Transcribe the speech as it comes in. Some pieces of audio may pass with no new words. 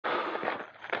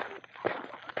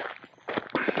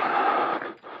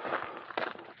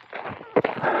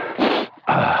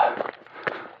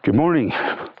Good morning.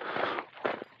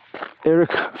 Eric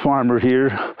Farmer here.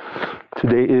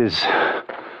 Today is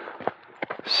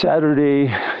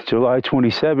Saturday, July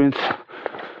 27th,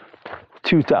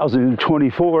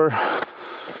 2024.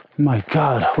 My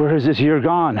God, where has this year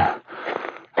gone?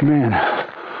 Man,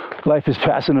 life is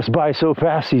passing us by so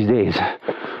fast these days.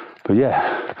 But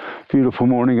yeah, beautiful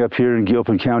morning up here in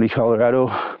Gilpin County, Colorado.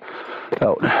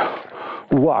 Out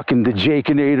walking the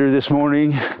Jakinator this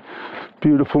morning.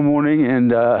 Beautiful morning,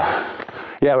 and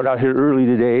yeah, we're out here early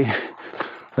today,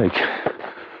 like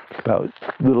about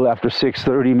a little after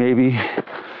 6:30 maybe,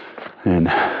 and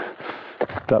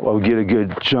thought I would get a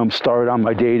good jump start on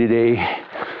my day today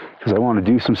because I want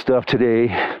to do some stuff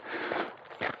today.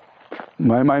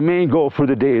 My main goal for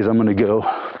the day is I'm going to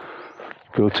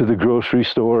go to the grocery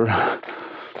store,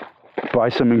 buy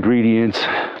some ingredients,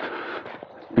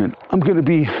 and I'm going to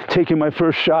be taking my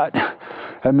first shot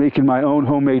at making my own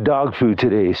homemade dog food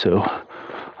today, so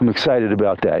I'm excited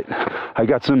about that. I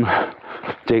got some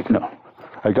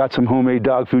homemade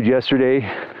dog food yesterday,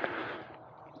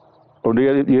 or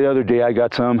the other day I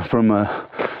got some from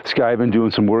this guy I've been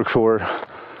doing some work for.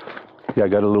 Yeah, I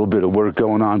got a little bit of work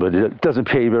going on, but it doesn't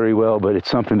pay very well, but it's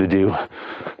something to do.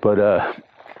 But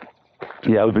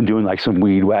yeah, we've been doing like some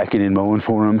weed whacking and mowing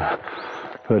for him.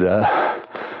 But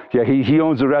yeah, he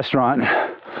owns a restaurant,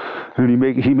 and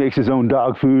he makes his own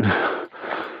dog food,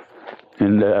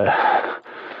 and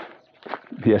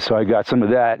yeah, so I got some of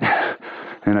that,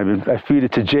 and I feed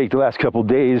it to Jake the last couple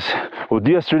days. Well,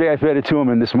 yesterday I fed it to him,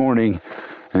 and this morning,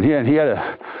 and he had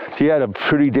a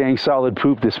pretty dang solid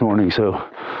poop this morning, so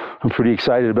I'm pretty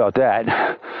excited about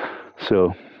that.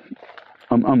 So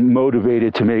I'm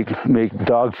motivated to make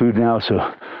dog food now,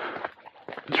 so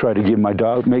try to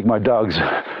make my dogs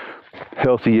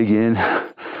healthy again.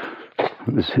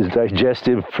 His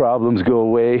digestive problems go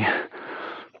away.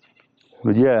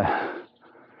 But yeah,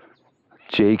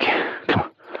 Jake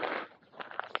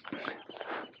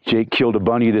killed a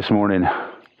bunny this morning.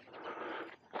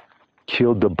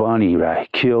 Killed the bunny,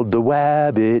 right? Killed the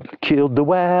wabbit.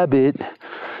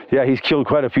 Yeah, he's killed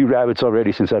quite a few rabbits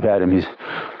already since I've had him.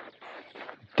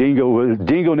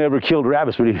 Dingo never killed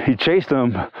rabbits, but he chased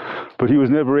them, but he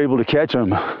was never able to catch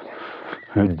them.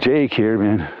 Jake here,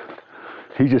 man,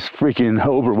 he just freaking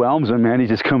overwhelms them, man. He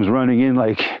just comes running in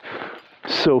like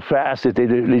so fast that they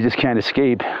just can't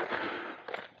escape.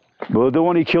 Well, the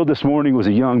one he killed this morning was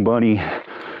a young bunny.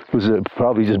 It was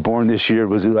probably just born this year. It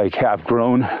was like half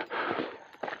grown.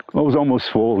 Well, it was almost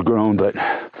full grown, but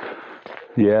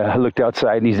yeah, I looked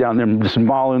outside and he's down there just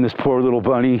mauling this poor little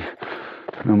bunny.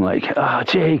 And I'm like, ah, oh,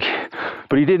 Jake.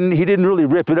 But he didn't really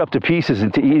rip it up to pieces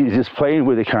and to eat. He's just playing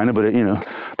with it kind of, but you know,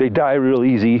 they die real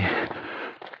easy.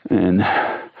 And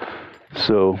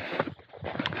so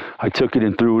I took it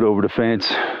and threw it over the fence.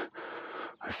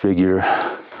 I figure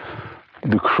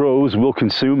the crows will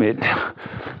consume it.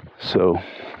 So,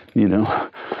 you know,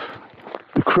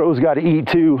 the crows got to eat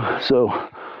too. So,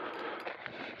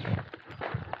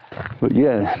 but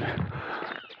yeah,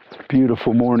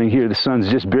 beautiful morning here. The sun's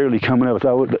just barely coming up.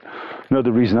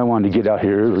 Another reason I wanted to get out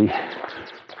here early.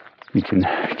 You can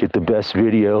get the best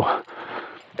video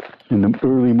in the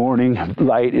early morning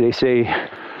light. They say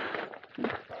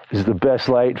is the best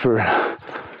light for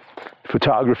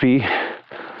photography.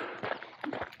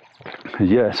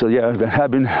 Yeah, so yeah,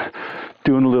 I've been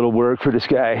doing a little work for this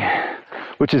guy,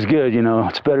 which is good, you know.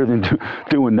 It's better than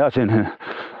doing nothing.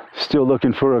 Still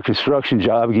looking for a construction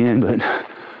job again, but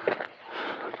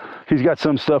he's got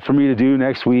some stuff for me to do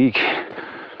next week.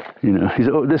 You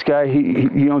know, this guy,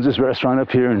 he owns this restaurant up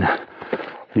here, and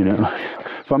you know,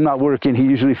 if I'm not working, he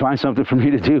usually finds something for me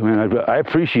to do, man. I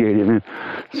appreciate it, man.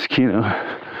 It's, you know,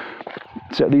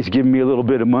 it's at least giving me a little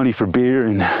bit of money for beer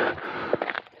and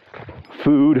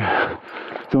food.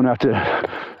 Don't have to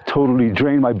totally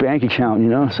drain my bank account, you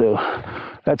know, so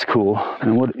that's cool.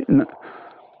 And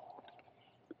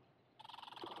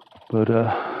but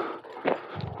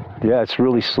yeah, it's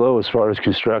really slow as far as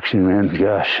construction, man.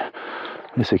 Gosh,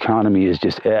 this economy is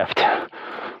just effed.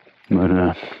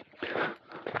 But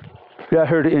yeah, I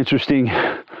heard an interesting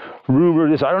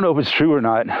rumor. I don't know if it's true or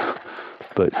not,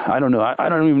 but I don't know. I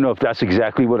don't even know if that's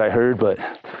exactly what I heard, but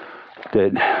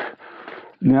that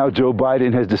now Joe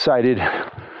Biden has decided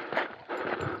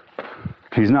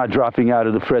he's not dropping out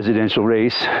of the presidential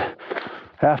race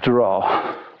after all.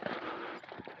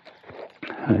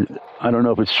 I don't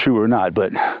know if it's true or not,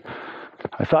 but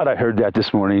I thought I heard that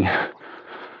this morning.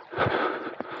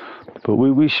 But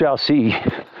we shall see.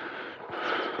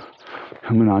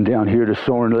 Coming on down here to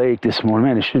Thorn Lake this morning,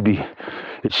 man,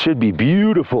 it should be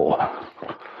beautiful.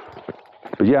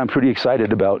 But yeah, I'm pretty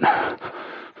excited about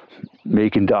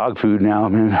making dog food now,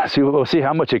 man. We'll see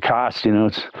how much it costs, you know.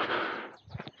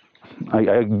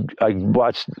 I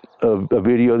watched a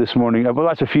video this morning. I've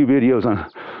watched a few videos on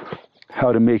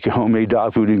how to make homemade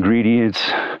dog food, ingredients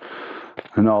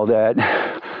and all that.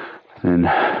 And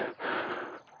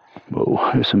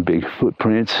whoa, there's some big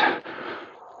footprints.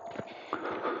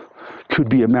 Could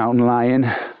be a mountain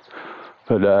lion,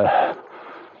 but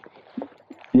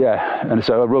yeah. And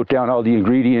so I wrote down all the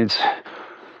ingredients.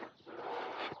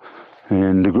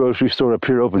 And the grocery store up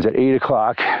here opens at 8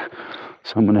 o'clock.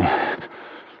 So once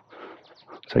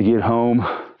I get home,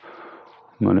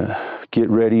 I'm gonna get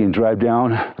ready and drive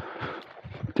down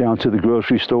to the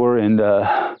grocery store and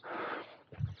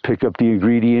pick up the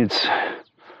ingredients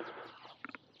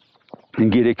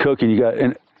and get it cooking.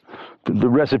 And the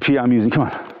recipe I'm using, come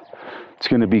on, it's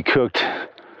gonna be cooked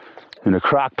in a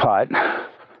crock pot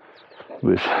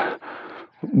with,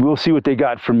 we'll see what they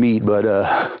got for meat, but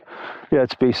yeah,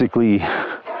 it's basically,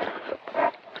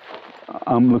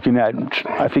 I'm looking at,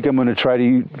 I think I'm gonna try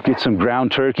to get some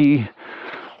ground turkey,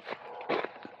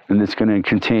 and it's gonna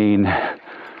contain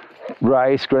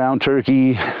rice, ground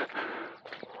turkey,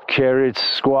 carrots,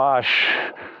 squash,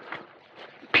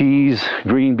 peas,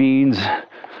 green beans,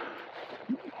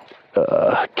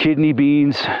 kidney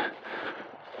beans.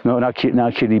 No, not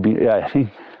kidney beans. Yeah, I think,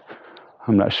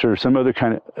 I'm not sure. Some other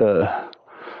kind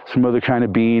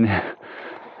of bean,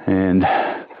 and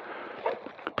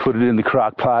put it in the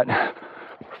crock pot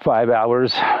for 5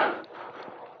 hours.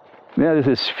 Yeah, there's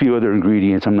a few other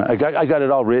ingredients. I got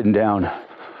it all written down.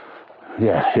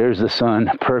 Yeah, here's the sun.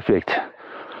 Perfect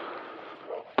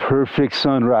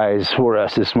sunrise for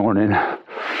us this morning.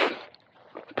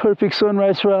 Perfect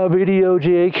sunrise for our video,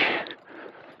 Jake.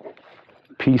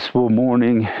 Peaceful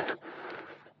morning.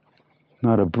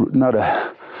 Not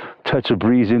a touch of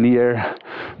breeze in the air.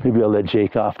 Maybe I'll let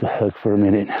Jake off the hook for a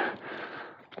minute.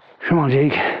 Come on,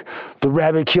 Jake. The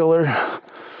rabbit killer.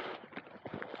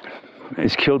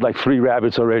 He's killed like 3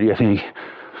 rabbits already, I think.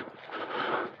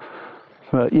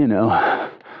 But, you know,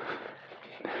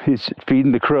 he's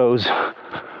feeding the crows.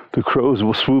 The crows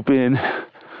will swoop in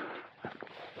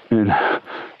and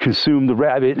consume the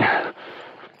rabbit.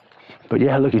 But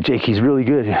yeah, look at Jake. He's really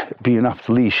good at being off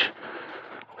the leash.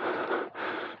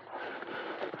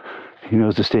 He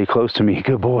knows to stay close to me.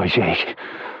 Good boy, Jake.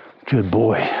 Good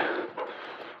boy.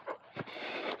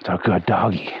 It's our good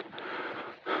doggy.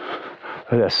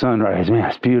 Look at that sunrise, man.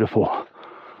 It's beautiful.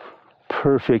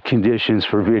 Perfect conditions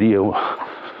for video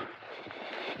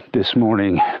this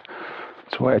morning.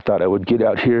 That's why I thought I would get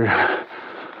out here,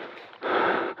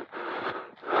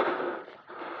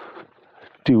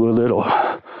 do a little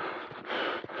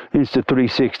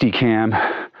Insta360 cam.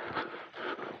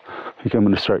 I think I'm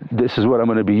going to start, this is what I'm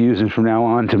going to be using from now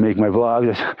on to make my vlog.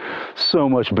 It's so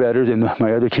much better than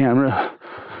my other camera.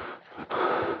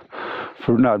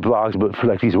 For not vlogs, but for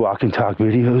like these walk and talk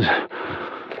videos.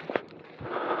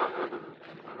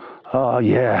 Oh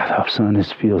yeah, the sun,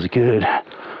 this feels good.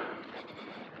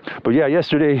 But yeah,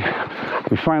 yesterday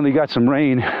we finally got some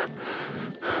rain.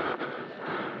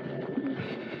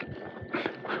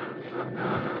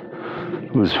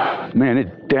 It was, man,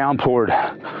 it downpoured.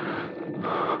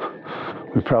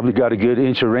 We probably got a good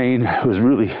inch of rain. It was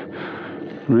really,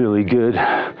 really good,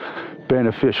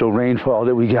 beneficial rainfall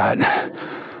that we got.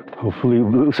 Hopefully, it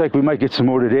looks like we might get some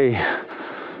more today.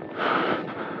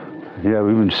 Yeah,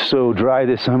 we've been so dry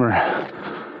this summer.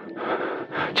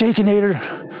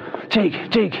 Jakeinator.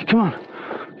 Jake, come on.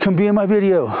 Come be in my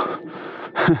video.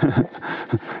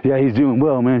 Yeah, he's doing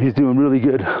well, man. He's doing really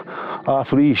good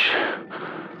off leash.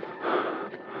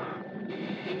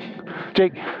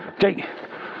 Jake.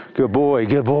 Good boy.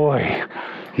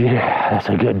 Yeah, that's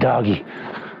a good doggy.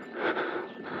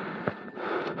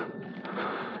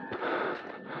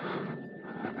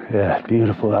 Yeah, it's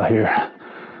beautiful out here.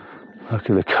 Look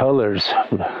at the colors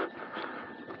with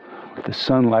the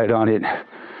sunlight on it.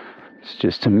 It's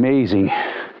just amazing.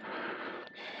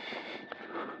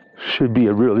 Should be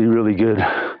a really, really good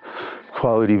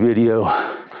quality video.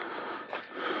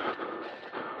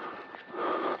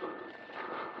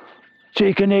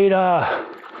 Jakeinator,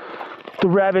 the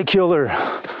rabbit killer.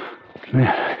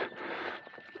 Man,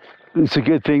 it's a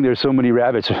good thing there's so many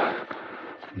rabbits. I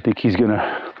think he's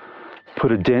gonna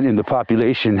put a dent in the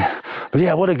population. But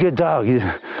yeah, what a good dog.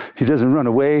 He doesn't run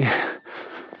away.